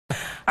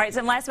All right,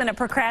 some last-minute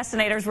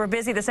procrastinators were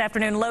busy this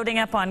afternoon loading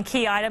up on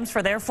key items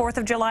for their 4th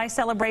of July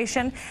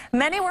celebration.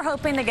 Many were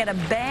hoping to get a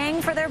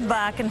bang for their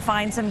buck and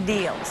find some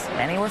deals.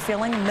 Many were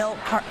filling milk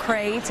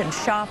crates and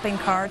shopping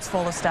carts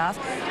full of stuff.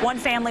 One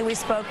family we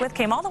spoke with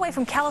came all the way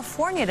from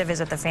California to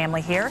visit the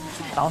family here,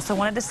 but also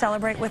wanted to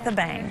celebrate with a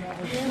bang.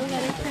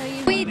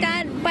 We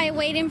thought by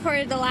waiting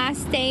for the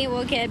last day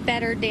we'll get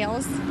better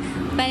deals,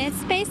 but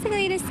it's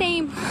basically the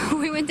same.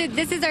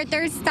 This is our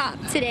 3rd stop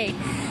today,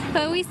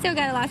 but we still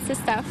got lots of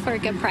stuff for a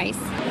good price.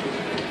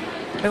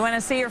 We want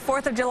to see your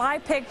 4th of July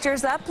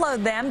pictures.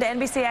 Upload them to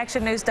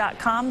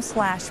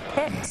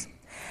NBCActionNews.com/pics.